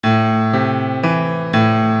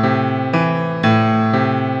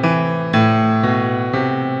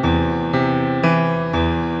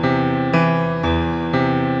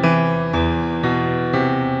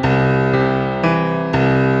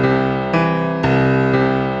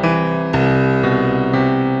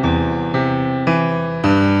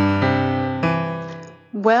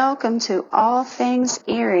welcome to All Things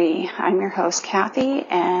Erie. I'm your host, Kathy,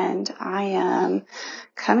 and I am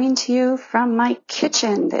coming to you from my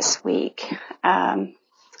kitchen this week. Kind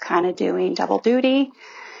of doing double duty,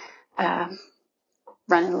 running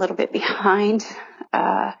a little bit behind.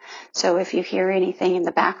 So if you hear anything in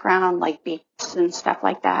the background, like beeps and stuff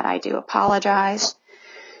like that, I do apologize.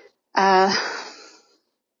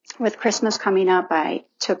 With Christmas coming up, I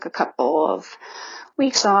took a couple of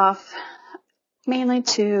weeks off, mainly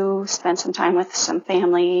to spend some time with some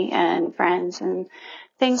family and friends and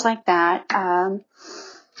things like that.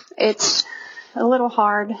 It's a little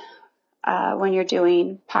hard when you're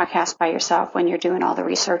doing podcasts by yourself, when you're doing all the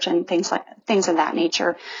research and things of that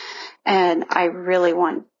nature. And I really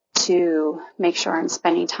want to make sure I'm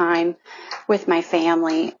spending time with my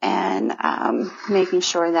family and making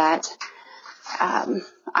sure that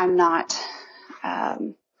I'm not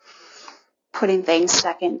putting things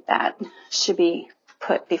second that should be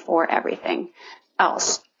put before everything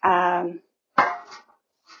else.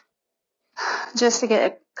 Just to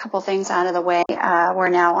get a couple things out of the way, we're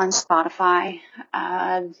now on Spotify.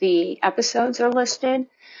 The episodes are listed,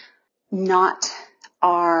 not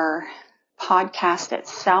our podcast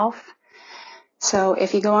itself. So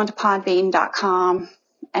if you go onto podbean.com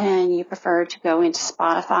and you prefer to go into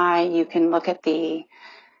Spotify, you can look at the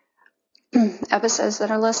episodes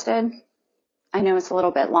that are listed. I know it's a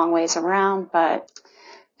little bit long ways around, but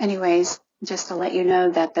anyways, just to let you know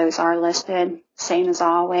that those are listed. Same as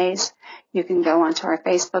always, you can go onto our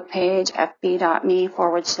Facebook page,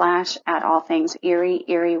 fb.me/@allthingserie,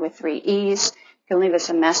 Erie with 3 E's. You can leave us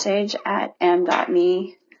a message at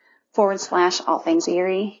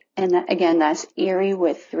m.me/allthingserie. And again, that's Erie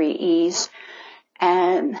with 3 E's.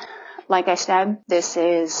 And like I said, this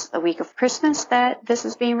is the week of Christmas that this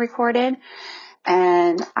is being recorded.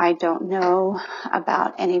 And I don't know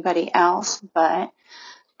about anybody else, but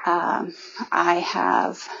I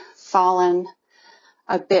have fallen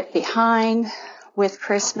a bit behind with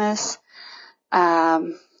Christmas,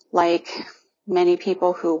 like many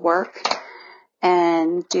people who work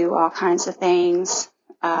and do all kinds of things.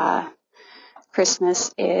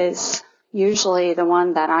 Christmas is usually the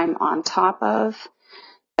one that I'm on top of,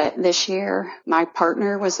 but this year my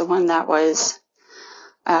partner was the one that was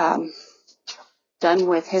done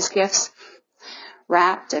with his gifts,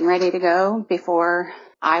 wrapped and ready to go before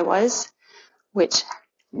I was, which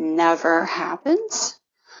never happens.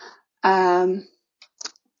 I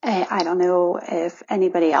don't know if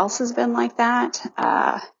anybody else has been like that.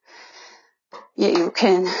 You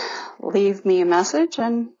can leave me a message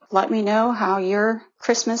and let me know how your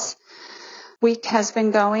Christmas week has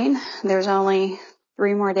been going. There's only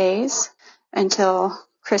 3 more days until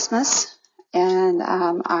Christmas, and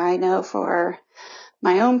I know for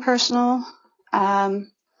my own personal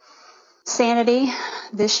sanity,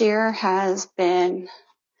 this year has been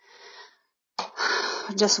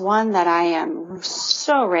just one that I am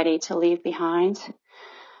so ready to leave behind.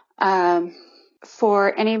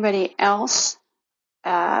 For anybody else,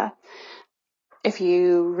 if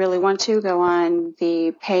you really want to, go on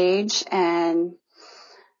the page and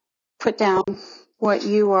put down what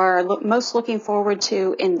you are most looking forward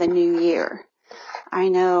to in the new year. I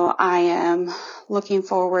know I am looking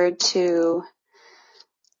forward to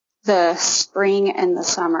the spring and the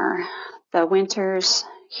summer. The winters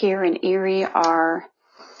here in Erie are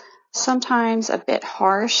sometimes a bit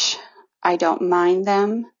harsh. I don't mind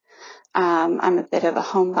them. I'm a bit of a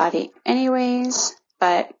homebody anyways,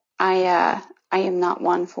 but I am not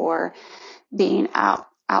one for being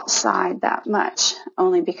outside that much,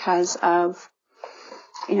 only because of,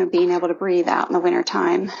 being able to breathe out in the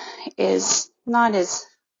wintertime is not as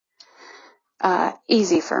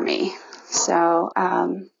easy for me. So,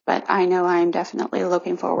 but I know I'm definitely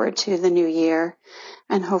looking forward to the new year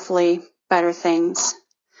and hopefully better things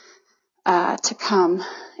to come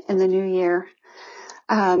in the new year.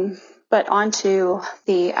 But on to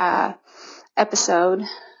the episode.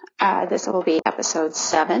 This will be episode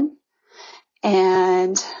 7,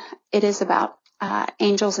 and it is about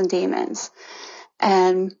angels and demons.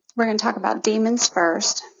 And we're going to talk about demons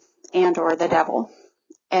first, and or the devil,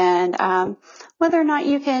 and whether or not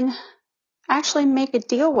you can actually make a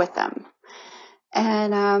deal with them.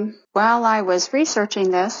 And while I was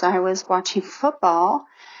researching this, I was watching football,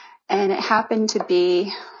 and it happened to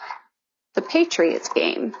be the Patriots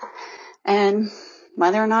game. And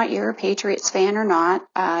whether or not you're a Patriots fan or not,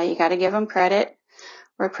 you got to give them credit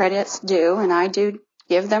where credit's due, and I do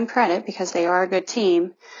give them credit because they are a good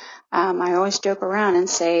team. I always joke around and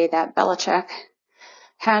say that Belichick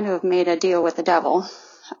had to have made a deal with the devil,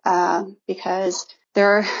 because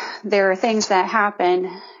there are things that happen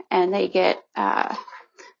and they get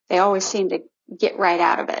they always seem to get right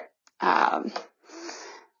out of it.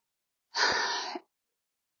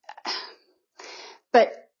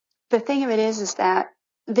 But the thing of it is that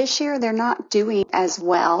this year they're not doing as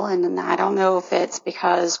well, and I don't know if it's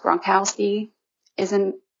because Gronkowski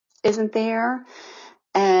isn't there,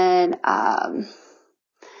 and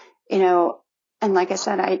and like I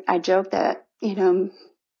said, I joke that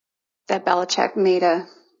that Belichick made a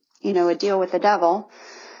deal with the devil,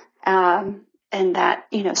 and that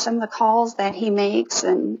some of the calls that he makes,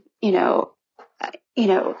 and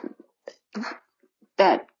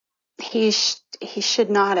that he should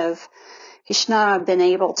not have been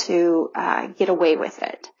able to get away with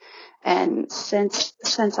it. And since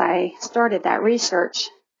I started that research,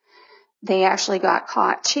 they actually got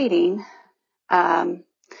caught cheating.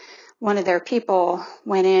 One of their people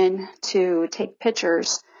went in to take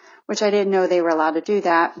pictures, which I didn't know they were allowed to do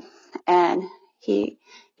that, and he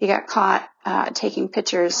got caught taking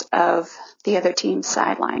pictures of the other team's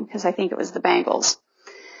sideline, because I think it was the Bengals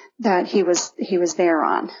that he was there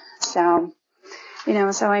on. So,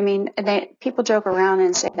 I mean, people joke around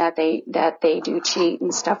and say that they do cheat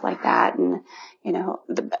and stuff like that, and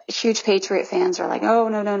the huge Patriot fans are like, oh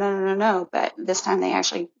no, but this time they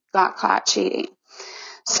actually got caught cheating.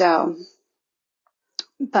 So,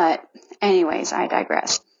 but anyways, I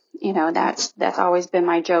digress. That's always been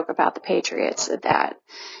my joke about the Patriots, that that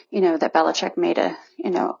Belichick made a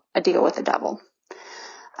deal with the devil.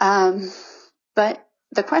 But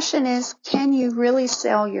the question is, can you really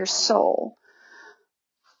sell your soul?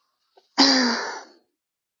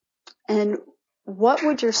 And what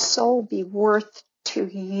would your soul be worth to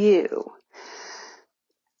you?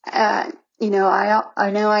 I know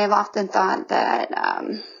I have often thought that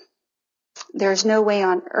there's no way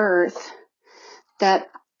on earth that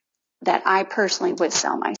I personally would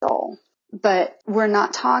sell my soul. But we're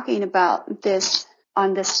not talking about this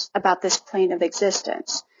about this plane of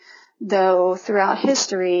existence. Though throughout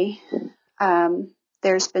history,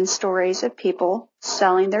 there's been stories of people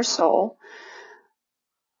selling their soul,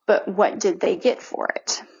 but what did they get for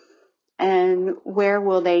it? And where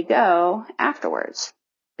will they go afterwards,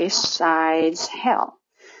 besides hell?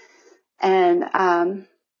 And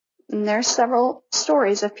there's several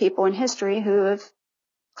stories of people in history who have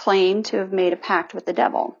claimed to have made a pact with the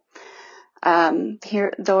devil.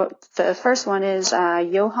 Here, the first one is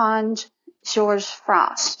Johann George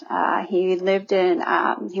Frost. He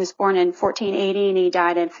was born in 1480 and he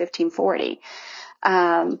died in 1540.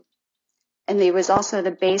 And he was also the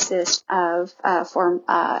basis for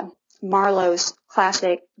Marlowe's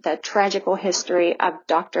classic, The Tragical History of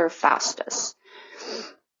Dr. Faustus.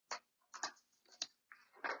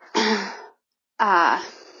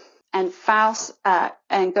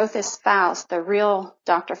 And Goethe's Faust, the real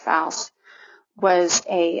Dr. Faust, was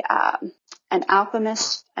an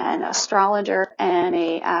alchemist, an astrologer, and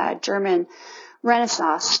a German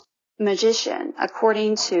Renaissance magician.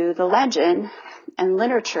 According to the legend and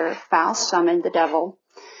literature, Faust summoned the devil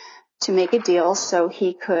to make a deal so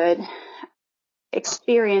he could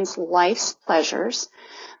experience life's pleasures,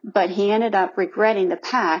 but he ended up regretting the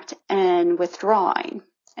pact and withdrawing,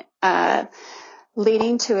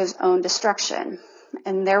 leading to his own destruction.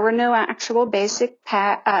 And there were no actual basic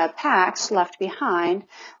pacts left behind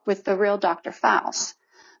with the real Dr. Faust.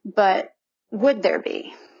 But would there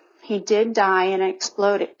be? He did die in an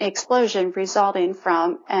explosion resulting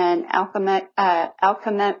from a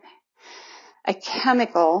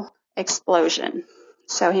chemical explosion.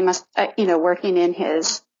 So he must, working in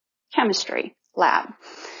his chemistry lab.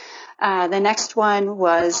 The next one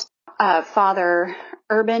was Father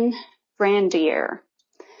Urban Grandier.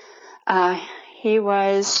 He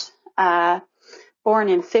was born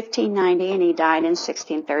in 1590 and he died in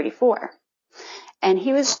 1634. And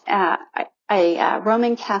he was a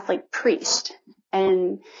Roman Catholic priest.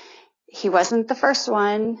 And he wasn't the first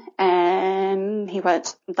one, and he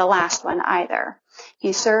was the last one either.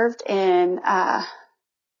 He served in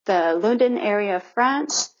the London area of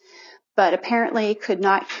France, but apparently could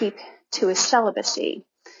not keep to his celibacy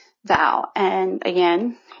vow. And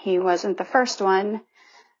again, he wasn't the first one.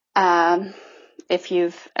 If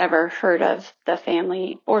you've ever heard of the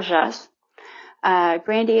family Borgias,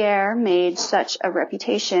 Grandier made such a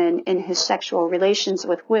reputation in his sexual relations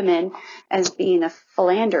with women as being a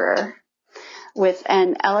philanderer with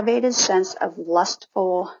an elevated sense of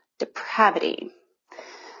lustful depravity.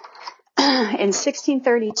 In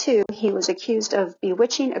 1632, he was accused of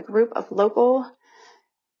bewitching a group of local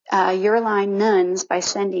Ursuline nuns by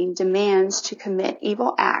sending demands to commit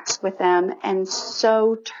evil acts with them and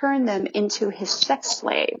so turn them into his sex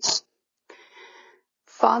slaves.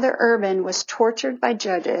 Father Urban was tortured by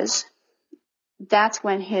judges, that's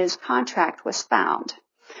when his contract was found.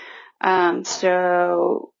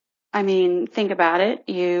 So, I mean, think about it.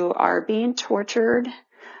 You are being tortured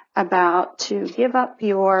about to give up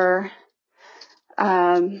your,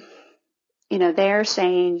 they're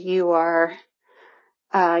saying you are,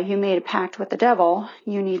 you made a pact with the devil.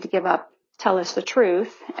 You need to give up, tell us the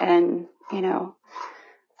truth. And,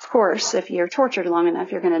 of course, if you're tortured long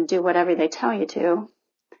enough, you're going to do whatever they tell you to.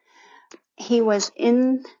 He was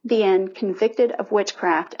in the end convicted of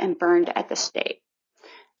witchcraft and burned at the stake.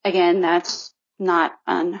 Again, that's not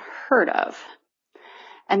unheard of.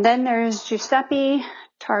 And then there's Giuseppe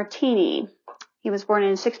Tartini. He was born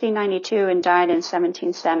in 1692 and died in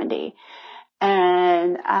 1770.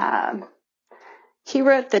 And he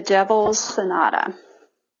wrote The Devil's Sonata.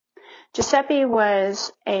 Giuseppe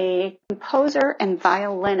was a composer and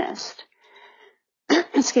violinist,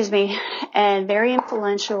 and very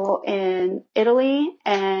influential in Italy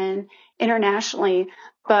and internationally,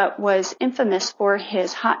 but was infamous for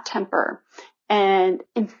his hot temper. And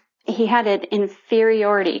he had an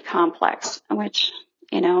inferiority complex, which,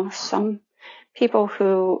 some people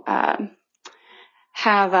who have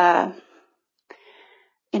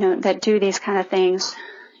that do these kind of things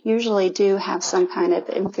usually do have some kind of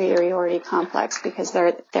inferiority complex because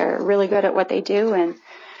they're really good at what they do, and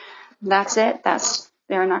that's it.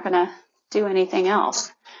 They're not going to do anything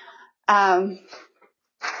else.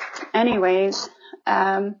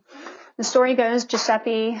 The story goes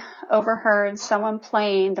Giuseppe overheard someone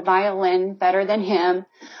playing the violin better than him,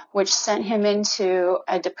 which sent him into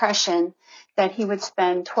a depression that he would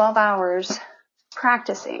spend 12 hours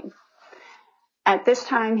practicing. At this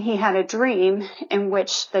time, he had a dream in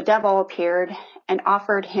which the devil appeared and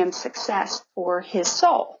offered him success for his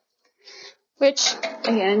soul, which,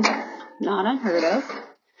 again, not unheard of,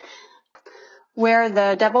 where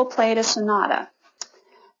the devil played a sonata.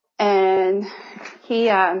 And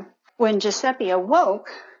when Giuseppe awoke,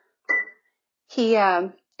 he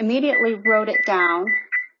immediately wrote it down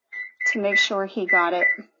to make sure he got it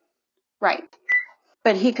right.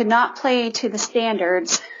 But he could not play to the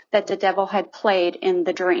standards that the devil had played in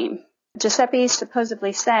the dream. Giuseppe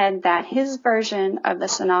supposedly said that his version of the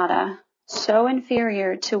sonata, so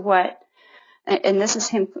inferior to what, and this is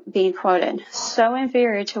him being quoted, so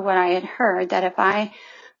inferior to what I had heard that if I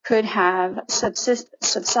could have subsisted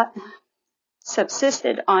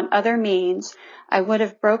on other means, I would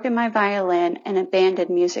have broken my violin and abandoned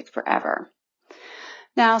music forever.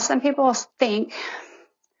 Now, some people think,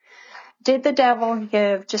 did the devil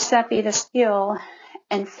give Giuseppe the skill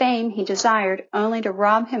and fame he desired only to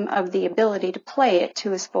rob him of the ability to play it to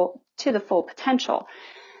the full potential?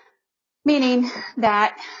 Meaning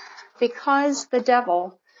that because the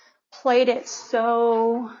devil played it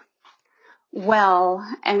so well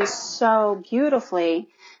and so beautifully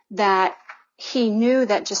that he knew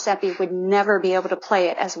that Giuseppe would never be able to play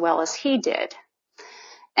it as well as he did.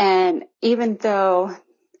 And even though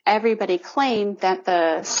everybody claimed that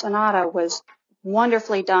the sonata was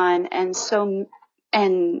wonderfully done and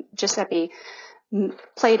Giuseppe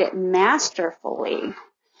played it masterfully,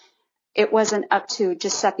 it wasn't up to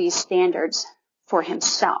Giuseppe's standards for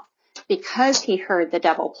himself because he heard the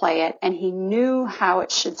devil play it and he knew how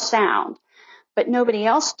it should sound, but nobody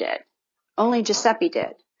else did. Only Giuseppe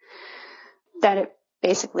did. That it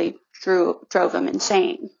basically drove him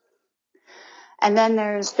insane. And then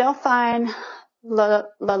there's Delphine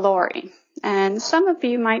Lalaurie. And some of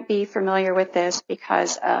you might be familiar with this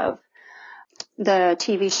because of the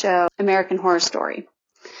TV show American Horror Story.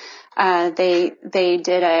 They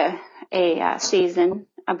did a season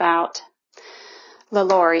about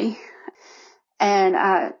Lalaurie.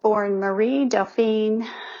 And born Marie Delphine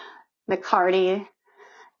McCarty,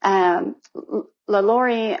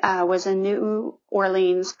 Lalaurie was a New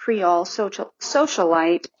Orleans Creole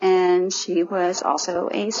socialite, and she was also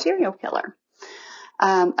a serial killer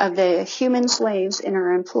of the human slaves in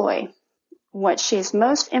her employ. What she is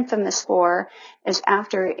most infamous for is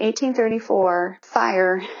after 1834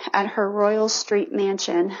 fire at her Royal Street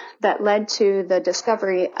mansion that led to the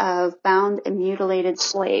discovery of bound and mutilated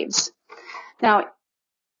slaves. Now,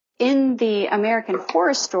 in the American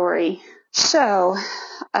Horror Story show,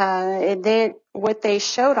 what they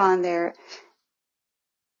showed on there,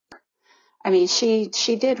 I mean,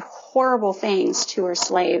 she did horrible things to her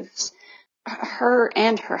slaves, her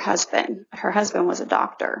and her husband. Her husband was a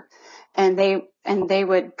doctor, and they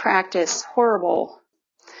would practice horrible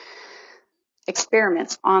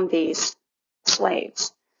experiments on these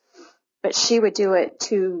slaves. But she would do it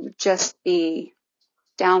to just be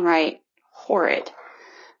downright horrid.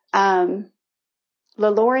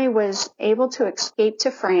 Lalaurie was able to escape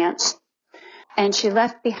to France, and she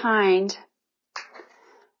left behind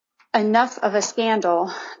enough of a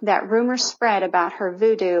scandal that rumors spread about her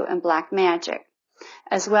voodoo and black magic,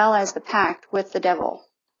 as well as the pact with the devil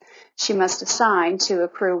she must have signed to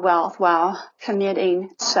accrue wealth while committing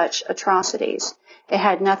such atrocities. It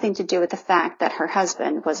had nothing to do with the fact that her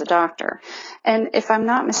husband was a doctor. And if I'm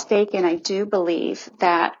not mistaken, I do believe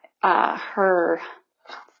that her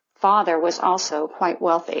father was also quite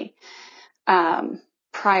wealthy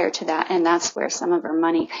prior to that, and that's where some of her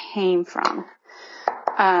money came from.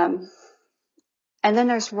 And then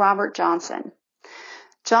there's Robert Johnson.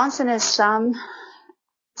 Johnson is some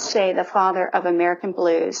say the father of American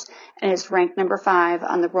blues and is ranked number 5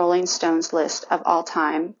 on the Rolling Stones list of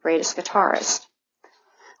all-time greatest guitarists.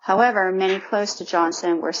 However, many close to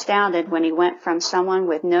Johnson were astounded when he went from someone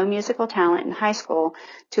with no musical talent in high school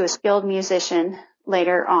to a skilled musician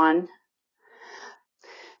later on.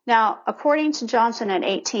 Now, according to Johnson at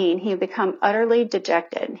 18, he had become utterly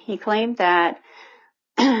dejected. He claimed that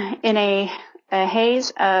in a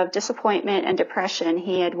haze of disappointment and depression,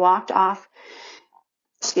 he walked off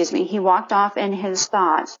in his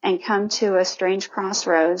thoughts and come to a strange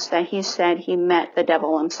crossroads that he said he met the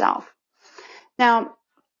devil himself. Now,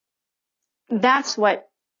 that's what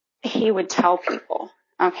he would tell people,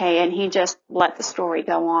 okay, and he just let the story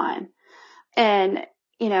go on. And,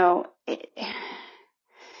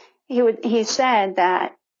 he said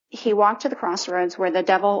that he walked to the crossroads where the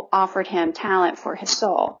devil offered him talent for his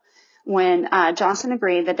soul. When Johnson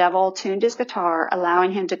agreed, the devil tuned his guitar,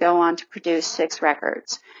 allowing him to go on to produce 6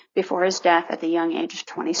 records before his death at the young age of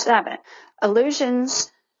 27.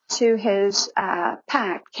 Allusions to his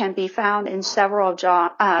pact can be found in several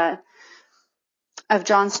of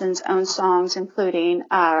Johnson's own songs, including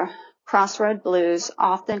Crossroad Blues,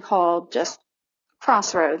 often called just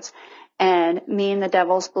Crossroads, and Me and the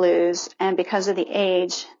Devil's Blues, and because of the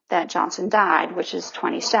age that Johnson died, which is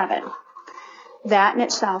 27. That in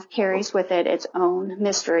itself carries with it its own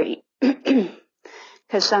mystery, because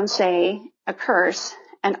some say a curse.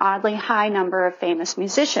 An oddly high number of famous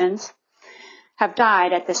musicians have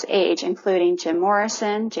died at this age, including Jim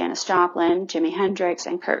Morrison, Janis Joplin, Jimi Hendrix,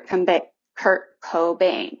 and Kurt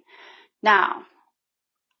Cobain. Now,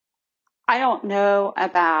 I don't know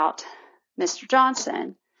about Mr.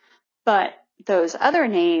 Johnson, but those other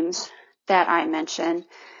names that I mentioned,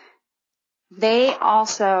 they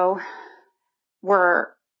also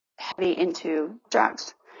were heavy into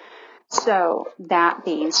drugs. So that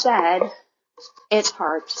being said, it's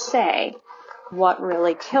hard to say what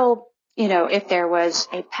really killed, if there was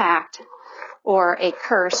a pact or a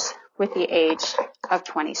curse with the age of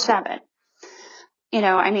 27.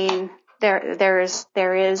 There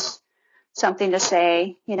is something to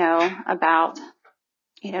say, about,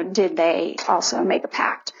 did they also make a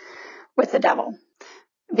pact with the devil?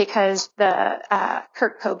 Because the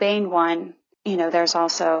Kurt Cobain one, there's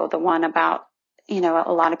also the one about, a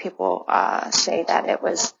lot of people say that it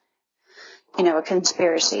was, a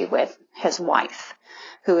conspiracy with his wife,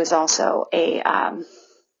 who is also an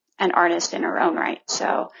artist in her own right.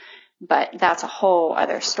 So, but that's a whole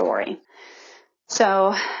other story.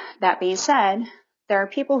 So that being said, there are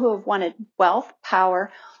people who have wanted wealth,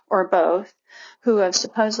 power, or both, who have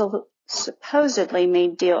supposedly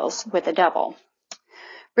made deals with the devil.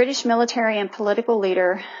 British military and political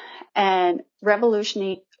leader and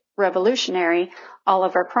revolutionary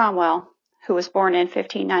Oliver Cromwell, who was born in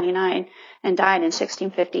 1599 and died in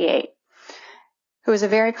 1658, who was a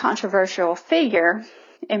very controversial figure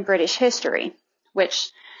in British history,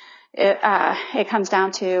 which it comes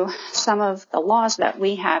down to some of the laws that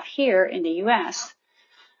we have here in the U.S.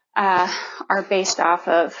 Are based off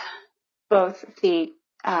of both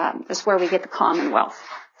that's where we get the Commonwealth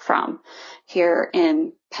from here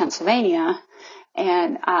in Pennsylvania,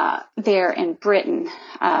 and there in Britain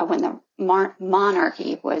when the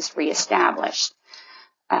monarchy was reestablished.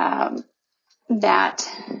 That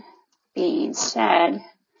being said,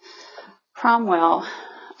 Cromwell,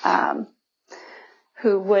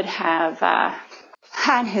 who would have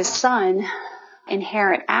had his son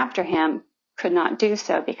inherit after him, could not do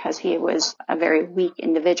so because he was a very weak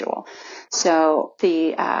individual. So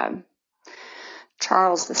the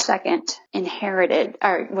Charles II inherited,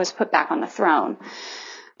 or was put back on the throne.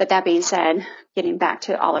 But that being said, getting back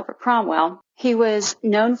to Oliver Cromwell, he was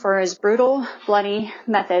known for his brutal, bloody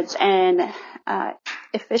methods and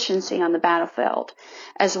efficiency on the battlefield,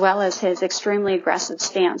 as well as his extremely aggressive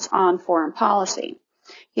stance on foreign policy.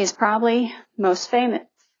 He is probably most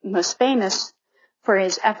famous for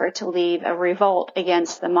his effort to lead a revolt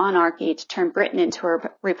against the monarchy to turn Britain into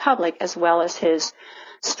a republic, as well as his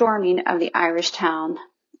storming of the Irish town.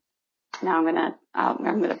 Now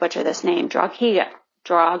I'm gonna butcher this name, Drogheda.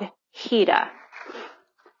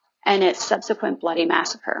 and its subsequent bloody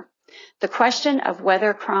massacre. The question of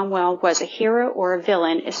whether Cromwell was a hero or a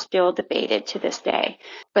villain is still debated to this day,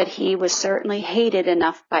 but he was certainly hated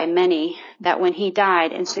enough by many that when he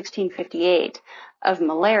died in 1658 of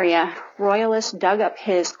malaria, royalists dug up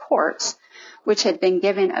his corpse, which had been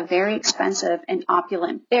given a very expensive and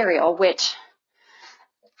opulent burial, which,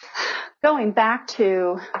 going back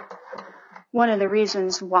to one of the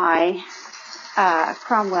reasons why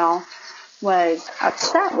Cromwell was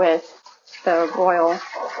upset with the royal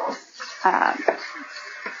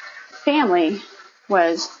family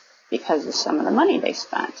was because of some of the money they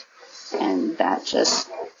spent. And that just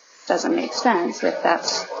doesn't make sense if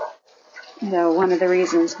that's, one of the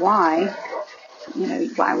reasons why,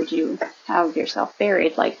 why would you have yourself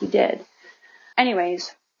buried like you did?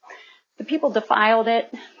 Anyways, the people defiled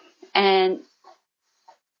it, and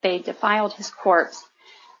they defiled his corpse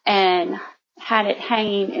and had it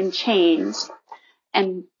hanging in chains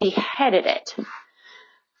and beheaded it.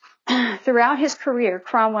 Throughout his career,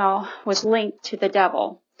 Cromwell was linked to the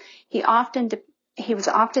devil. He was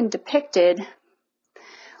often depicted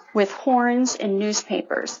with horns in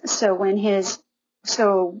newspapers. So with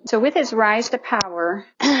his rise to power,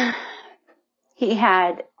 he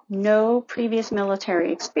had no previous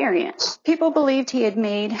military experience. People believed he had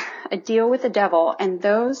made a deal with the devil, and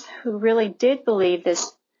those who really did believe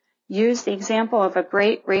this used the example of a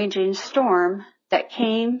great raging storm that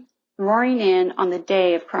came roaring in on the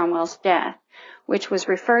day of Cromwell's death, which was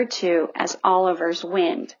referred to as Oliver's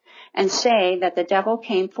Wind, and say that the devil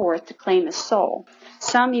came forth to claim his soul.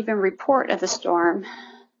 Some even report of the storm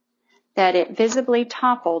that it visibly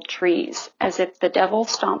toppled trees as if the devil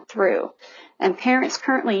stomped through, and parents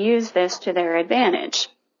currently use this to their advantage.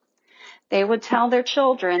 They would tell their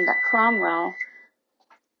children that Cromwell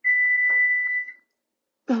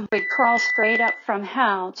would crawl straight up from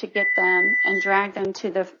hell to get them and drag them to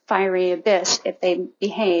the fiery abyss if they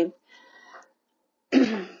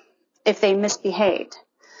misbehaved,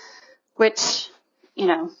 which,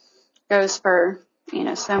 goes for,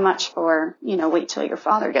 so much for, wait till your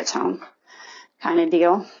father gets home kind of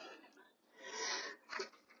deal.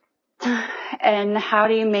 And how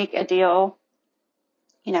do you make a deal,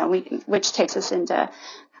 which takes us into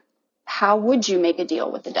how would you make a deal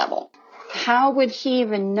with the devil? How would he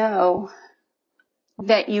even know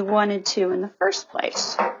that you wanted to in the first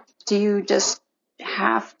place? Do you just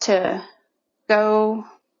have to go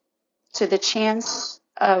to the chance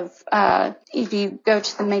of, if you go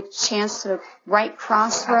to the chance to right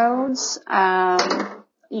crossroads,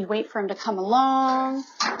 you wait for him to come along,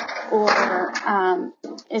 or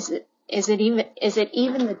is it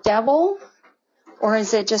even the devil, or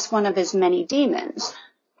is it just one of his many demons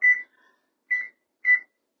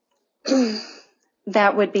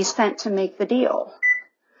that would be sent to make the deal,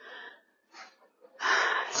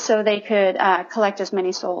 so they could collect as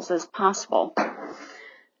many souls as possible?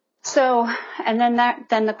 So, and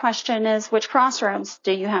then the question is, which crossroads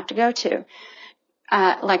do you have to go to?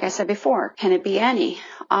 Like I said before, can it be any?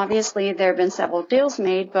 Obviously, there have been several deals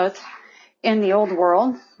made, both in the old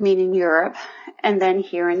world, meaning Europe, and then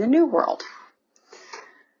here in the new world.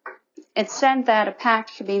 It's said that a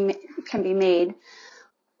pact can be made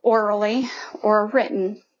orally or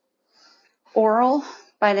written. Oral,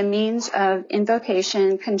 by the means of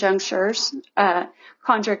invocation, conjunctures,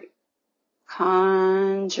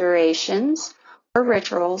 conjurations, or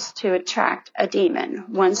rituals to attract a demon.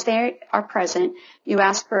 Once they are present, you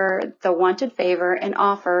ask for the wanted favor and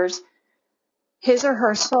offers his or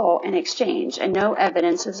her soul in exchange, and no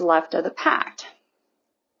evidence is left of the pact.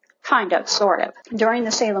 Kind of, sort of. During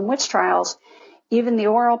the Salem witch trials, even the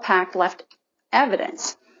oral pact left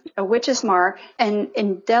evidence. A witch's mark, an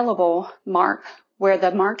indelible mark where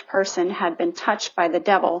the marked person had been touched by the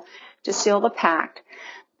devil to seal the pact,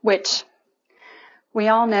 which we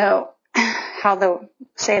all know how the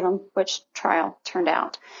Salem witch trial turned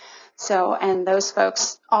out. So, and those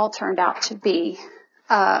folks all turned out to be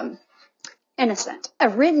innocent. A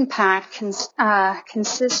written pact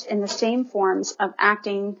consists in the same forms of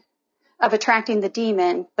attracting the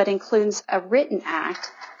demon, but includes a written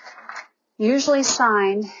act, usually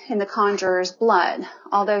signed in the conjurer's blood,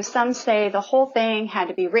 although some say the whole thing had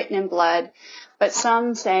to be written in blood, but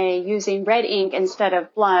some say using red ink instead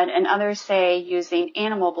of blood, and others say using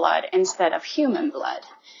animal blood instead of human blood.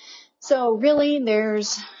 So really,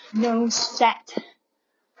 there's no set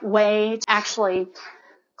way to actually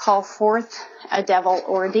call forth a devil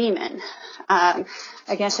or a demon. I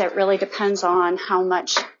guess it really depends on how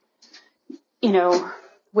much,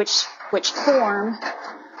 which form,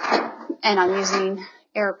 and I'm using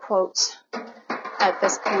air quotes at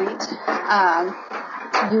this point,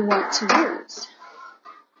 you want to use.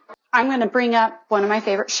 I'm going to bring up one of my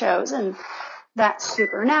favorite shows, and that's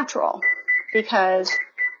Supernatural, because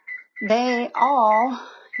they all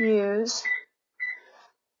use,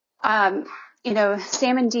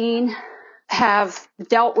 Sam and Dean have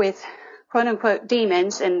dealt with quote unquote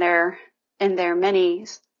demons in their many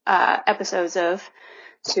episodes of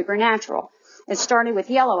Supernatural. It started with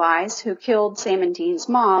Yellow Eyes, who killed Sam and Dean's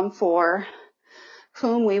mom, for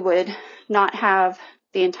whom we would not have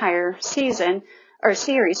the entire season or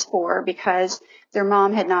series for, because their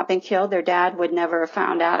mom had not been killed. Their dad would never have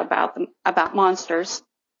found out about monsters,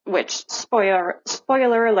 which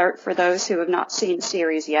spoiler alert for those who have not seen the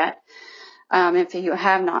series yet. If you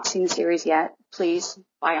have not seen the series yet, please,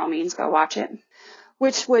 by all means, go watch it.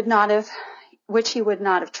 Which he would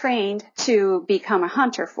not have trained to become a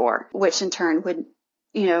hunter for, which in turn would,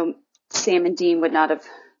 Sam and Dean would not have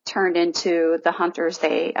turned into the hunters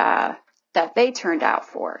that they turned out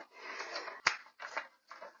for.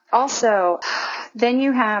 Also, then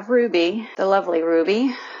you have Ruby, the lovely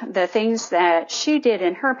Ruby, the things that she did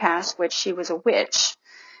in her past, which she was a witch,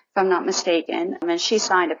 if I'm not mistaken, and she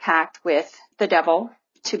signed a pact with the devil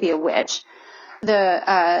to be a witch.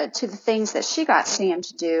 To the things that she got Sam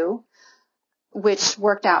to do, which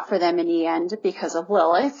worked out for them in the end because of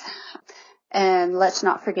Lilith. And let's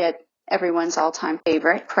not forget everyone's all-time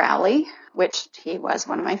favorite, Crowley, which he was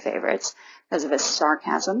one of my favorites because of his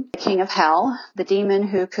sarcasm. The King of Hell, the demon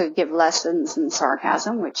who could give lessons in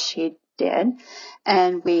sarcasm, which he did,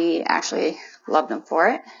 and we actually loved him for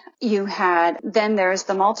it. Then there's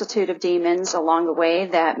the multitude of demons along the way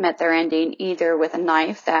that met their ending either with a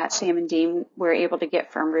knife that Sam and Dean were able to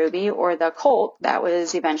get from Ruby, or the colt that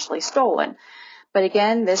was eventually stolen. But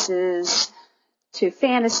again, this is to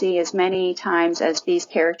fantasy as many times as these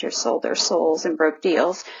characters sold their souls and broke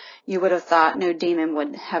deals. You would have thought no demon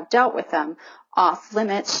would have dealt with them off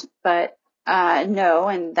limits, but no,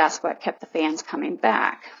 and that's what kept the fans coming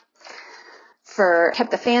back. For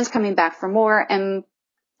more and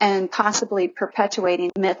possibly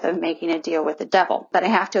perpetuating the myth of making a deal with the devil. But I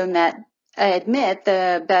have to admit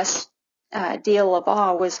the best deal of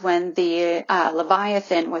all was when the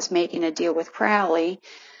Leviathan was making a deal with Crowley.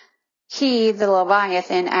 The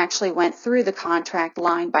Leviathan, actually went through the contract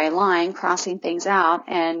line by line, crossing things out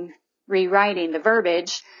and rewriting the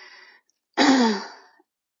verbiage as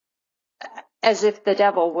if the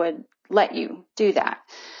devil would let you do that.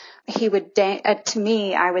 He would, to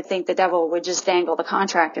me, I would think the devil would just dangle the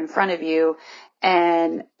contract in front of you,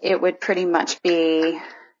 and it would pretty much be,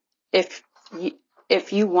 if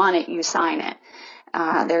you want it, you sign it.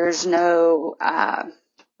 There's no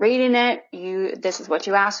reading it. This is what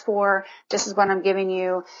you asked for. This is what I'm giving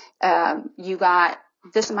you. You got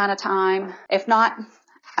this amount of time. If not,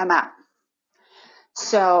 I'm out.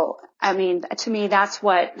 So, to me, that's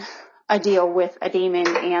what a deal with a demon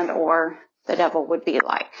and or the devil would be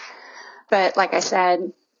like. But like I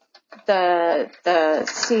said, the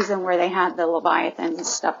season where they had the Leviathan and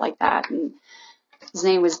stuff like that, and his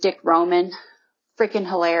name was Dick Roman, freaking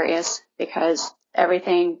hilarious, because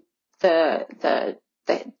everything, the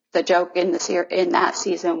joke in that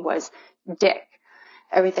season was Dick.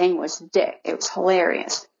 Everything was Dick. It was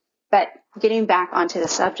hilarious. But getting back onto the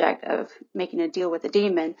subject of making a deal with the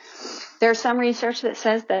demon, there's some research that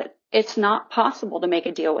says that it's not possible to make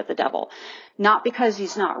a deal with the devil. Not because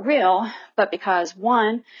he's not real, but because,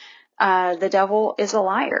 one, the devil is a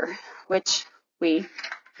liar, which we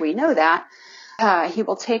know that. He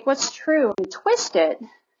will take what's true and twist it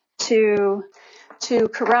to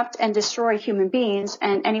corrupt and destroy human beings,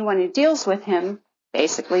 and anyone who deals with him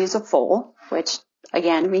basically is a fool, which,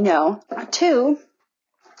 again, we know. Two,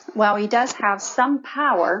 while he does have some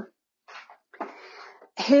power,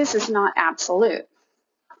 his is not absolute.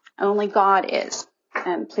 Only God is.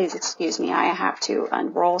 And please excuse me, I have to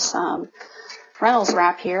unroll some Reynolds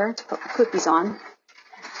wrap here to put cookies on.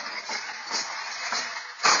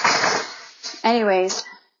 Anyways,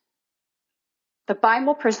 the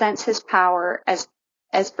Bible presents his power as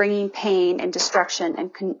bringing pain and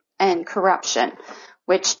destruction and corruption,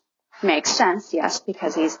 which makes sense, yes,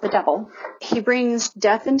 because he's the devil. He brings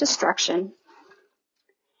death and destruction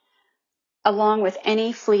along with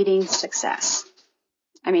any fleeting success.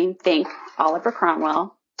 Think Oliver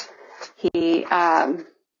Cromwell. He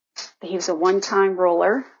was a one-time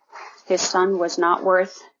ruler. His son was not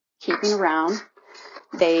worth keeping around.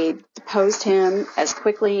 They deposed him as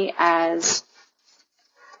quickly as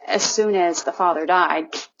soon as the father died,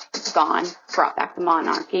 gone, brought back the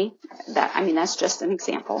monarchy. That's just an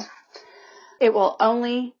example. It will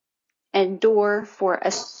only endure for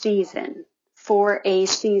a season.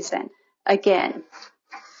 Again,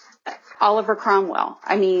 Oliver Cromwell.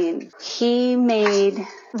 I mean, he made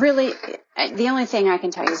really, the only thing I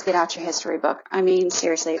can tell you is get out your history book. I mean,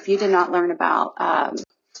 seriously, if you did not learn about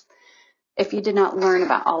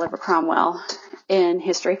Oliver Cromwell in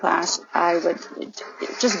history class, I would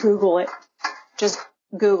just Google it. Just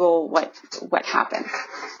Google what happened.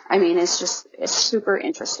 I mean, it's super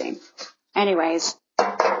interesting. Anyways,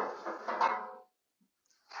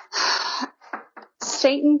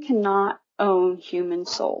 Satan cannot own human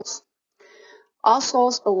souls. All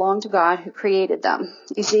souls belong to God who created them.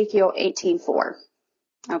 Ezekiel 18:4.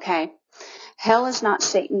 Okay. Hell is not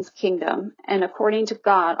Satan's kingdom, and according to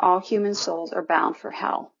God, all human souls are bound for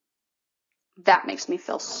hell. That makes me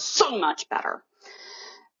feel so much better.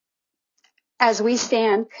 As we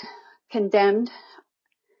stand condemned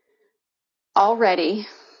already,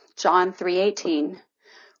 John 3:18,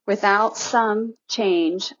 without some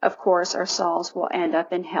change, of course, our souls will end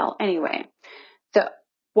up in hell anyway. The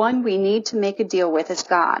one we need to make a deal with is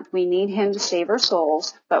God. We need him to save our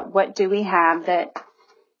souls, but what do we have that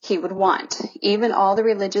he would want? Even all the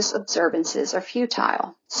religious observances are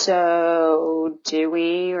futile. So do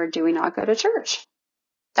we or do we not go to church?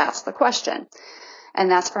 That's the question. And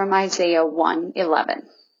that's from Isaiah 1:11.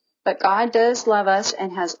 But God does love us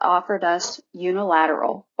and has offered us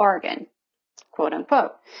unilateral bargain, quote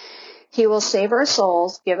unquote. He will save our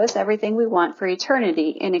souls, give us everything we want for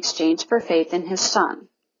eternity in exchange for faith in his Son.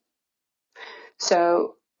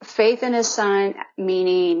 So faith in his Son,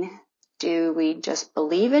 meaning, do we just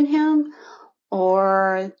believe in him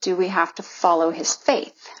or do we have to follow his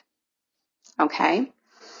faith? Okay.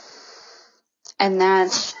 And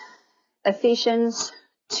that's Ephesians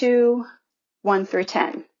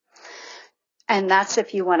 2:1-10. And that's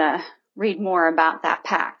if you want to read more about that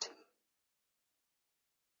pact.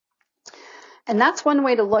 And that's one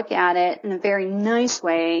way to look at it in a very nice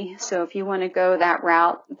way. So if you want to go that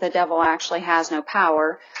route, the devil actually has no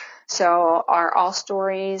power. So are all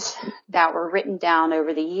stories that were written down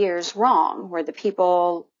over the years wrong? Were the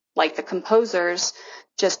people, like the composers,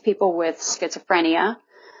 just people with schizophrenia?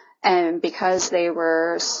 And because there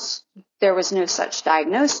was no such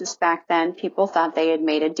diagnosis back then, people thought they had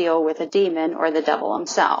made a deal with a demon or the devil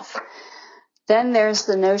himself. Then there's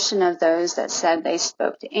the notion of those that said they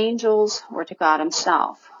spoke to angels or to God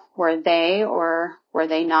himself. Were they or were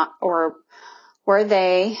they not, or were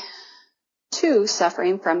they too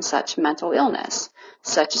suffering from such mental illness,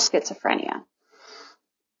 such as schizophrenia?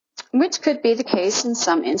 Which could be the case in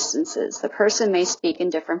some instances. The person may speak in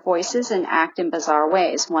different voices and act in bizarre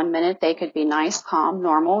ways. One minute they could be nice, calm,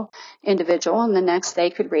 normal individual, and the next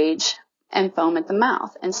they could rage and foam at the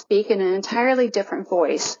mouth and speak in an entirely different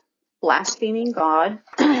voice, blaspheming God.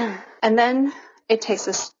 And then it takes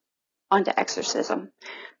us onto exorcism.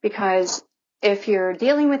 Because if you're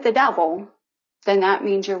dealing with the devil, then that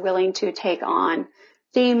means you're willing to take on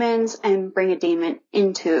demons and bring a demon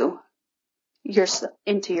into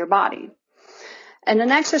your body. And an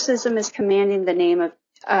exorcism is commanding the name of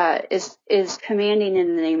is commanding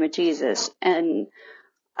in the name of Jesus and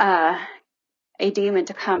a demon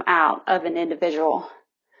to come out of an individual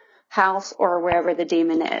house or wherever the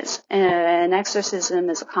demon is. And an exorcism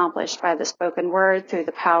is accomplished by the spoken word through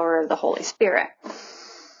the power of the Holy Spirit.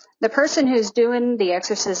 The person who's doing the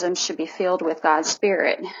exorcism should be filled with God's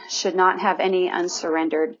Spirit, should not have any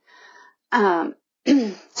unsurrendered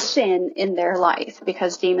sin in their life,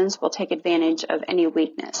 because demons will take advantage of any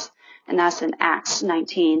weakness. And that's in Acts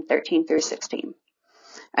 19:13-16.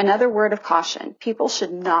 Another word of caution: people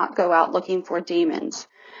should not go out looking for demons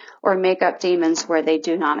or make up demons where they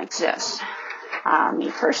do not exist.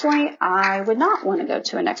 Me personally, I would not want to go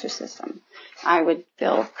to an exorcism. I would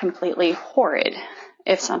feel completely horrid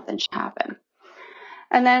if something should happen.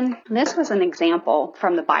 And then this was an example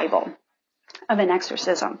from the Bible of an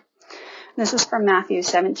exorcism. This is from Matthew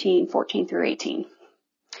 17:14-18.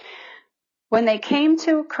 When they came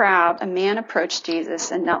to a crowd, a man approached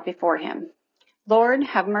Jesus and knelt before him. "Lord,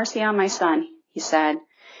 have mercy on my son," he said.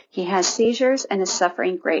 "He has seizures and is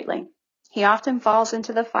suffering greatly. He often falls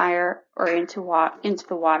into the fire or into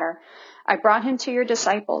the water. I brought him to your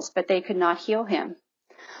disciples, but they could not heal him."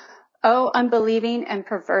 "O unbelieving and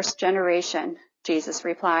perverse generation," Jesus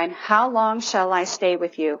replied, "how long shall I stay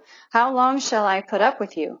with you? How long shall I put up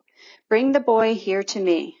with you? Bring the boy here to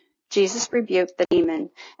me." Jesus rebuked the demon,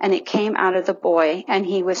 and it came out of the boy, and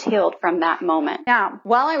he was healed from that moment. Now,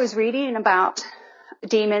 while I was reading about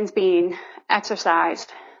demons being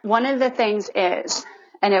exorcised, one of the things is,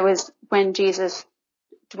 and it was when Jesus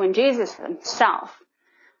himself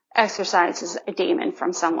exorcises a demon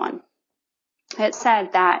from someone. It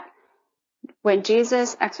said that when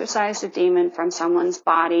Jesus exorcised a demon from someone's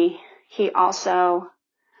body, he also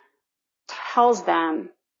tells them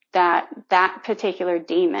that that particular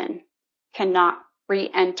demon cannot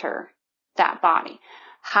re-enter that body.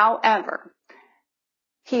 However,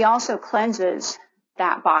 he also cleanses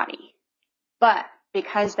that body. But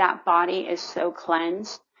because that body is so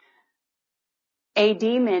cleansed, a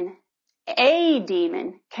demon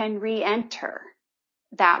can re-enter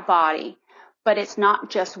that body. But it's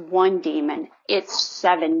not just one demon, it's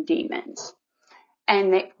 7 demons.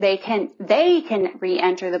 And they can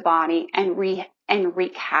re-enter the body and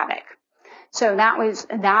wreak havoc. So that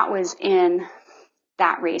was in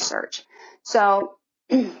that research. So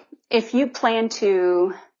if you plan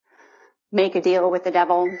to make a deal with the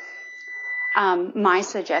devil, my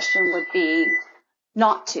suggestion would be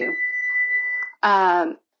not to.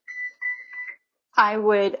 I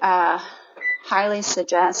would highly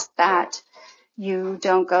suggest that you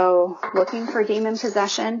don't go looking for demon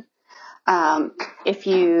possession. If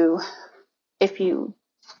you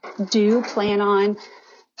do plan on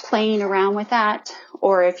playing around with that,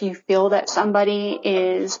 or if you feel that somebody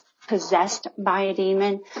is possessed by a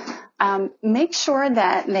demon, make sure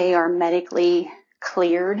that they are medically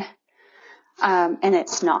cleared, and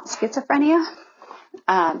it's not schizophrenia.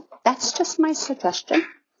 That's just my suggestion.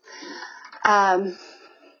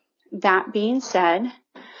 That being said,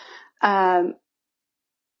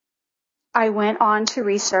 I went on to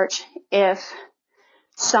research if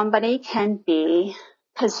somebody can be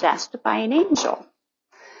possessed by an angel.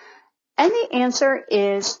 And the answer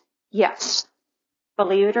is yes.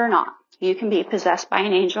 Believe it or not, you can be possessed by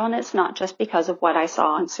an angel, and it's not just because of what I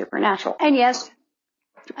saw on Supernatural. And yes,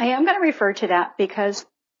 I am going to refer to that because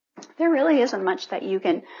there really isn't much that you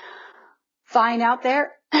can find out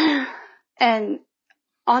there. And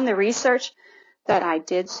on the research that I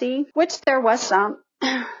did see, which there was some,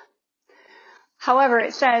 however,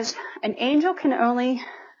 it says an angel can only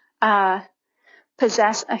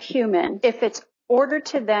possess a human if it's ordered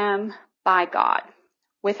to them by God.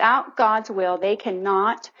 Without God's will, they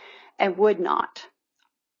cannot and would not.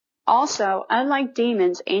 Also, unlike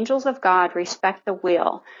demons, angels of God respect the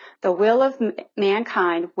will of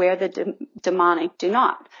mankind, where the demonic do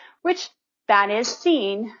not, which that is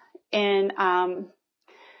seen in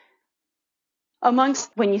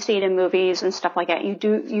amongst when you see it in movies and stuff like that. You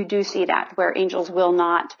do see that where angels will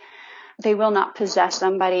not possess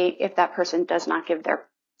somebody if that person does not give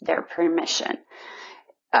their permission.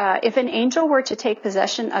 If an angel were to take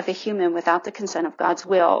possession of a human without the consent of God's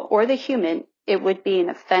will or the human, it would be an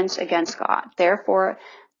offense against God. Therefore,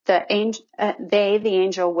 the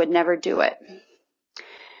angel would never do it.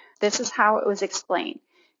 This is how it was explained.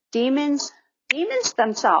 Demons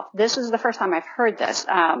themselves, this is the first time I've heard this.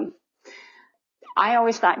 I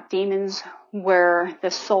always thought demons were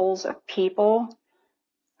the souls of people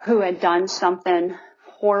who had done something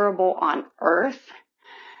horrible on earth,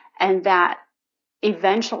 and that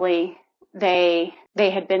eventually they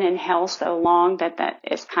had been in hell so long that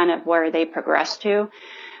is kind of where they progressed to.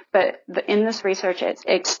 But in this research, it's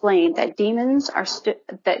explained that demons are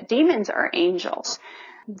angels,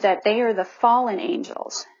 that they are the fallen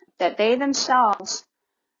angels, that they themselves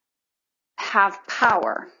have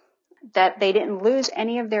power, that they didn't lose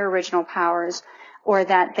any of their original powers, or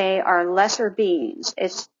that they are lesser beings.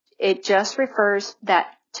 It just refers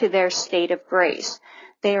that to their state of grace.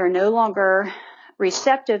 They are no longer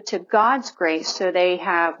receptive to God's grace, so they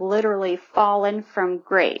have literally fallen from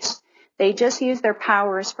grace. They just use their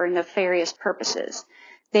powers for nefarious purposes.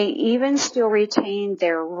 They even still retain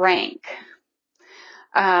their rank.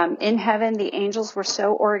 In heaven, the angels were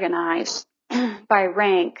so organized by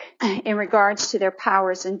rank in regards to their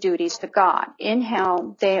powers and duties to God. In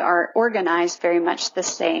hell, they are organized very much the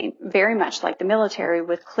same, very much like the military,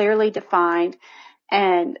 with clearly defined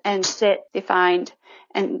and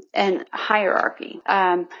hierarchy.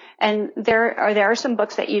 And there are some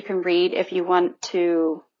books that you can read if you want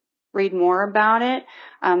to read more about it.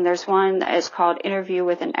 There's one that is called Interview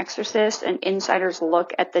with an Exorcist, an insider's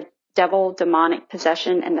look at the devil, demonic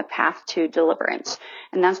possession, and the path to deliverance.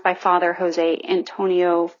 And that's by Father Jose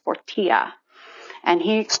Antonio Fortia. And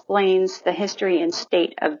he explains the history and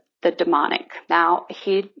state of the demonic. Now,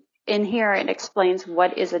 in here it explains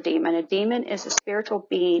what is a demon. A demon is a spiritual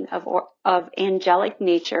being of angelic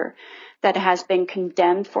nature that has been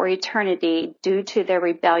condemned for eternity due to their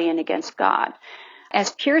rebellion against God. As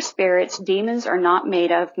pure spirits, demons are not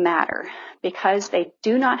made of matter. Because they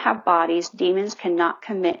do not have bodies, demons cannot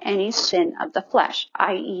commit any sin of the flesh,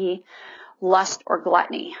 i.e. lust or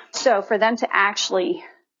gluttony. So for them to actually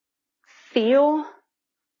feel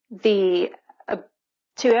for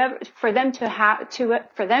them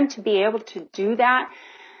to be able to do that,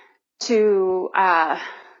 to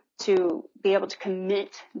to be able to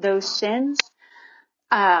commit those sins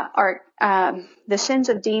the sins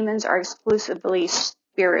of demons are exclusively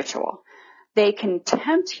spiritual. They can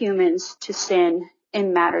tempt humans to sin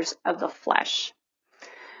in matters of the flesh.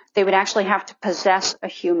 They would actually have to possess a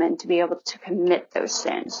human to be able to commit those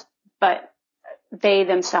sins, but they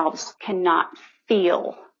themselves cannot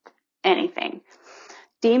feel anything.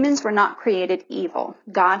 Demons were not created evil.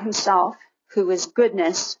 God himself, who is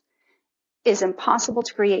goodness, is impossible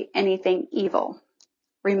to create anything evil.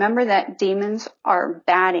 Remember that demons are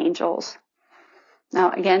bad angels.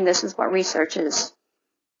 Now, again, this is what research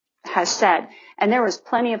has said. And there was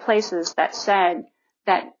plenty of places that said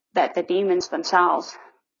that the demons themselves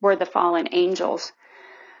were the fallen angels.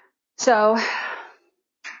 So,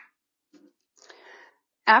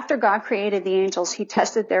 after God created the angels, he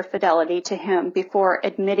tested their fidelity to him before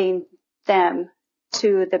admitting them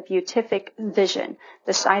to the beatific vision,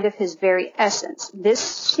 the sight of his very essence. This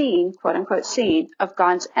scene, quote unquote scene, of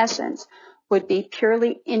God's essence would be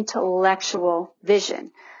purely intellectual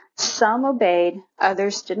vision. Some obeyed,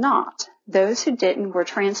 others did not. Those who didn't were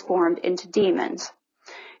transformed into demons.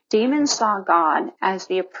 Demons saw God as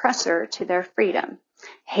the oppressor to their freedom.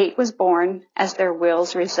 Hate was born as their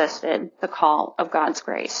wills resisted the call of God's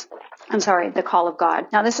grace. The call of God.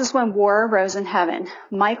 Now this is when war arose in heaven.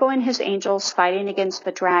 Michael and his angels fighting against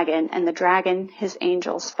the dragon, and the dragon, his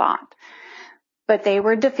angels, fought. But they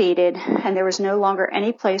were defeated, and there was no longer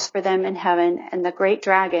any place for them in heaven, and the great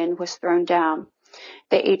dragon was thrown down.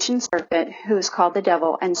 The ancient serpent, who is called the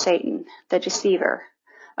devil and Satan, the deceiver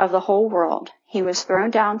of the whole world. He was thrown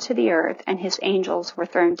down to the earth, and his angels were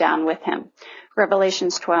thrown down with him.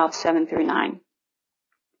 Revelations 12:7-9.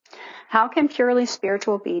 How can purely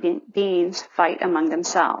spiritual beings fight among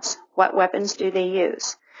themselves? What weapons do they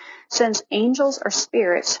use? Since angels are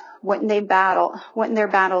spirits, wouldn't their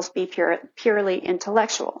battles be purely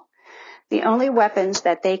intellectual? The only weapons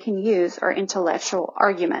that they can use are intellectual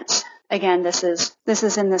arguments. Again, this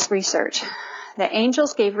is in this research. The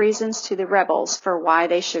angels gave reasons to the rebels for why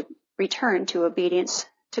they should return to obedience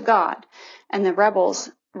to God, and the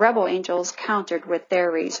rebel angels countered with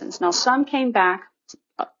their reasons. Now, some came back.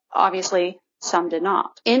 Obviously, some did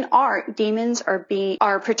not. In art, demons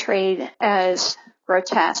are portrayed as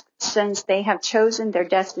grotesque since they have chosen their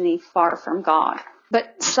destiny far from God.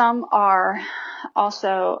 But some are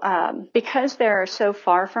also, because they're so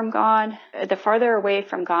far from God, the farther away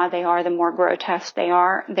from God they are, the more grotesque they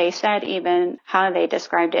are. They said even how they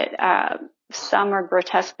described it, some are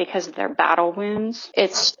grotesque because of their battle wounds.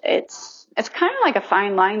 It's kind of like a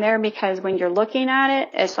fine line there, because when you're looking at it,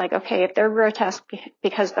 it's like, okay, if they're grotesque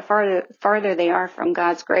because the farther they are from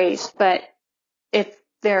God's grace, but if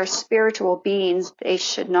they're spiritual beings, they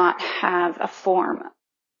should not have a form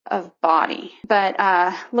of body. But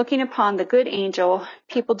looking upon the good angel,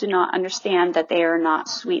 people do not understand that they are not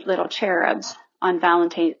sweet little cherubs on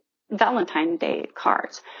Valentine's Day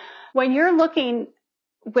cards. When you're a little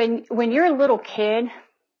kid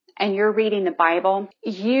and you're reading the Bible,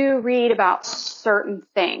 you read about certain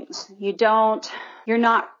things. You're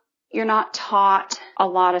not taught a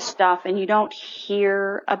lot of stuff, and you don't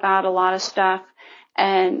hear about a lot of stuff.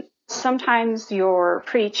 And sometimes your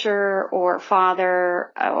preacher or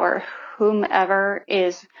father or whomever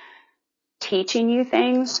is teaching you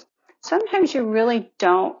things. Sometimes you really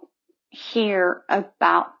don't hear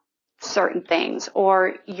about certain things,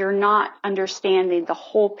 or you're not understanding the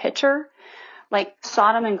whole picture. Like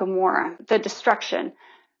Sodom and Gomorrah, the destruction.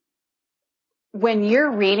 When you're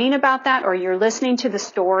reading about that or you're listening to the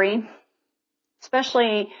story,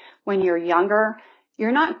 especially when you're younger,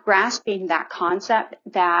 you're not grasping that concept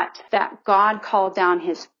that God called down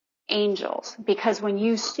his angels. Because when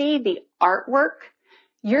you see the artwork,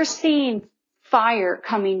 you're seeing fire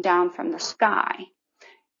coming down from the sky.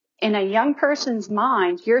 In a young person's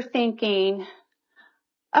mind, you're thinking,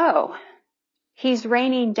 oh, he's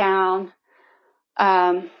raining down.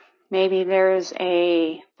 Maybe there's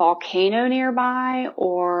a volcano nearby,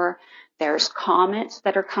 or there's comets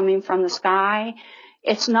that are coming from the sky.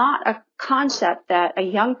 It's not a concept that a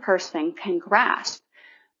young person can grasp.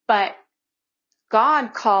 But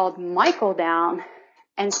God called Michael down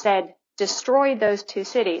and said, destroy those two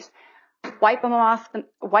cities. Wipe them off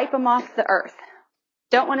the earth.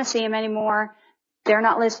 Don't want to see them anymore. They're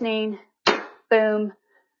not listening. Boom.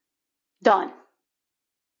 Done.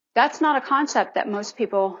 That's not a concept that most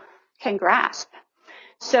people can grasp.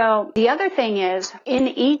 So the other thing is, in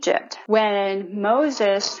Egypt, when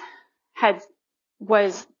Moses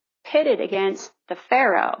was pitted against the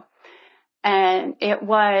Pharaoh, and it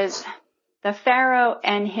was the Pharaoh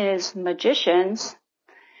and his magicians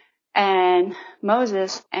and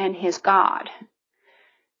Moses and his God.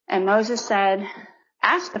 And Moses said,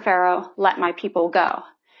 ask the Pharaoh, let my people go.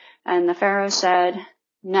 And the Pharaoh said,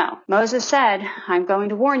 no. Moses said, I'm going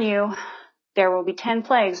to warn you, there will be 10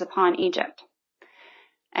 plagues upon Egypt.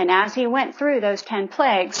 And as he went through those 10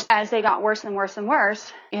 plagues, as they got worse and worse and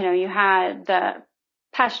worse, you had the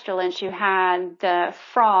pestilence, you had the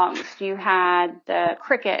frogs, you had the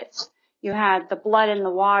crickets, you had the blood in the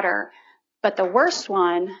water. But the worst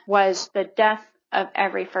one was the death of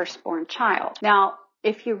every firstborn child. Now,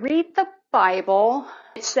 if you read the Bible,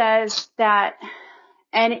 it says that,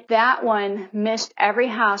 and that one missed every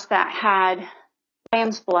house that had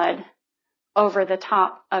lamb's blood over the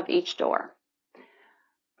top of each door.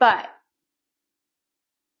 But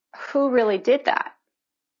who really did that?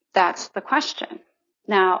 That's the question.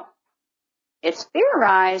 Now, it's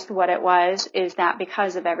theorized what it was is that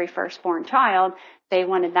because of every firstborn child, they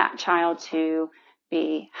wanted that child to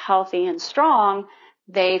be healthy and strong.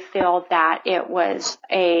 They feel that it was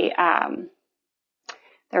there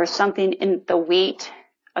was something in the wheat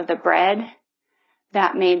of the bread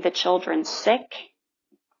that made the children sick,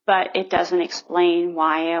 but it doesn't explain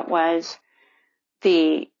why it was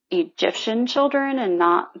the Egyptian children and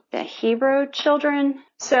not the Hebrew children.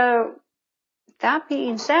 So that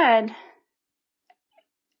being said,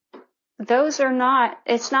 that's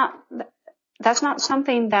not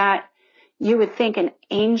something that you would think an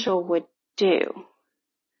angel would do.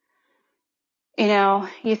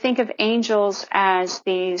 You think of angels as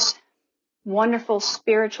these wonderful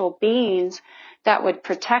spiritual beings that would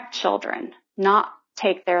protect children, not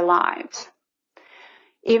take their lives.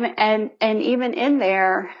 Even in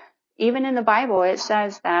there, even in the Bible, it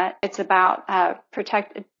says that it's about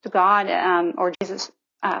protect God, or Jesus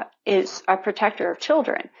is a protector of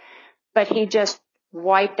children, but he just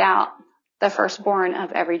wiped out the firstborn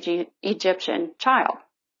of every Egyptian child.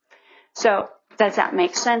 So does that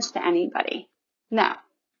make sense to anybody? No,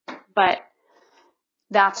 but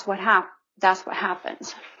that's what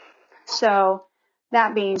happens. So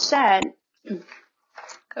that being said,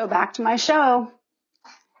 go back to my show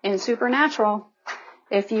in Supernatural.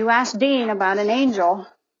 If you ask Dean about an angel,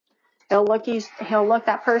 he'll look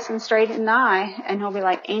that person straight in the eye and he'll be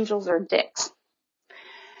like, angels are dicks.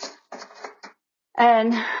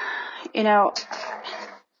 And,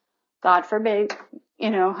 God forbid,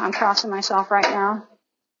 I'm crossing myself right now,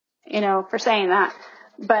 for saying that.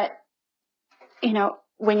 But,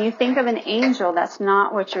 when you think of an angel, that's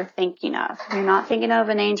not what you're thinking of. You're not thinking of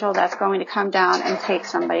an angel that's going to come down and take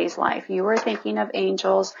somebody's life. You are thinking of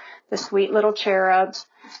angels, the sweet little cherubs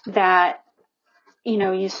that,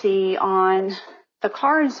 you see on the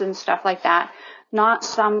cards and stuff like that. Not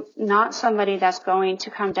somebody that's going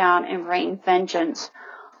to come down and rain vengeance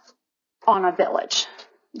on a village.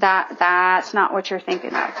 That's not what you're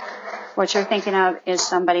thinking of. What you're thinking of is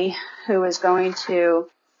somebody who is going to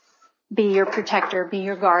be your protector, be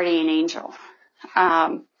your guardian angel.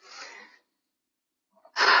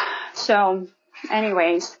 So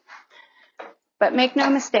anyways, but make no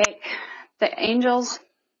mistake, the angels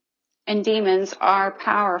and demons are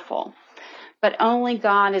powerful, but only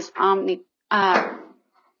God is omnipotent.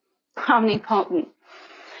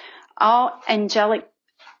 All angelic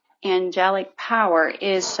power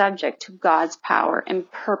is subject to God's power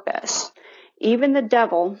and purpose. Even the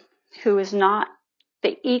devil, who is not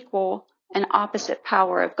the equal and opposite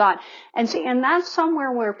power of God. And that's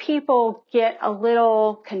somewhere where people get a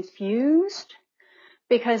little confused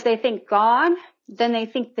because they think God, then they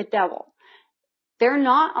think the devil. They're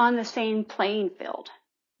not on the same playing field.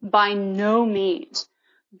 By no means.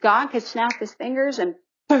 God could snap his fingers and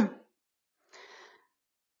boom.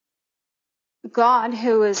 God,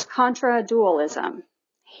 who is contra dualism,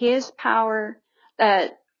 his power, the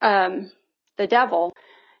devil,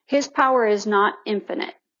 his power is not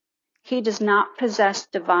infinite. He does not possess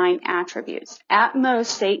divine attributes. At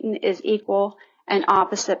most, Satan is equal and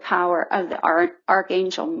opposite power of the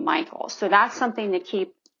Archangel Michael. So that's something to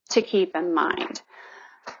keep in mind.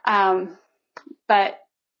 But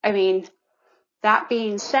that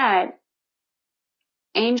being said,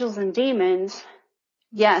 angels and demons,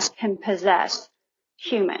 yes, can possess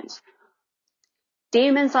humans.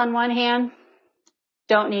 Demons, on one hand,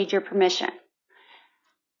 don't need your permission.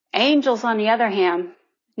 Angels, on the other hand,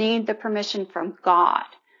 need the permission from God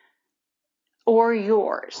or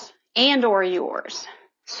yours.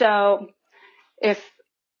 So I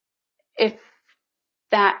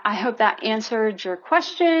hope that answered your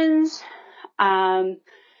questions.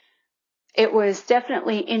 It was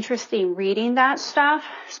definitely interesting reading that stuff,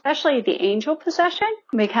 especially the angel possession,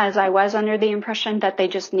 because I was under the impression that they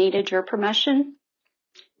just needed your permission.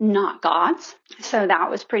 not God's. So that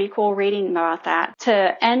was pretty cool reading about that.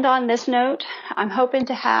 To end on this note, I'm hoping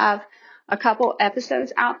to have a couple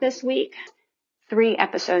episodes out this week, 3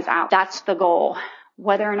 episodes out. That's the goal.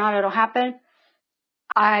 Whether or not it'll happen,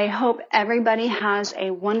 I hope everybody has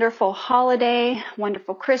a wonderful holiday,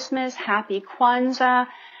 wonderful Christmas, happy Kwanzaa,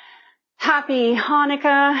 happy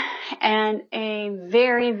Hanukkah, and a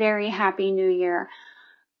very, very happy New Year.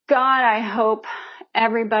 God, I hope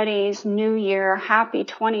everybody's New Year, happy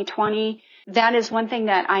 2020. That is one thing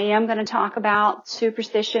that I am going to talk about,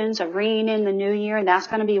 superstitions of ringing in the New Year. That's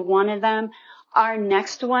going to be one of them. Our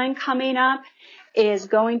next one coming up is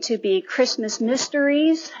going to be Christmas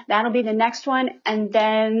mysteries. That'll be the next one. And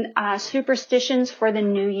then superstitions for the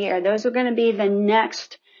New Year. Those are going to be the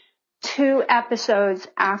next 2 episodes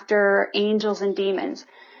after Angels and Demons.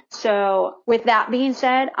 So with that being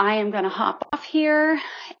said, I am going to hop off here.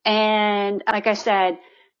 And like I said,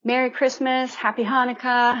 Merry Christmas, Happy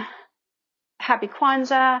Hanukkah, Happy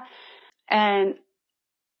Kwanzaa. And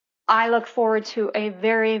I look forward to a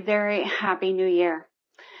very, very happy New Year.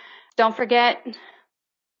 Don't forget,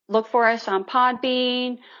 look for us on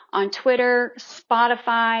Podbean, on Twitter,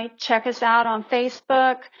 Spotify. Check us out on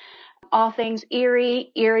Facebook. All things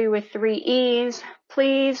Erie, Erie with 3 E's.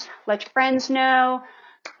 Please let your friends know.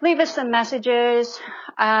 Leave us some messages.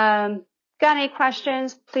 Got any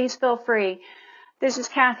questions? Please feel free. This is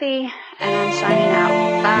Kathy, and I'm signing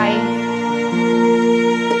out. Bye.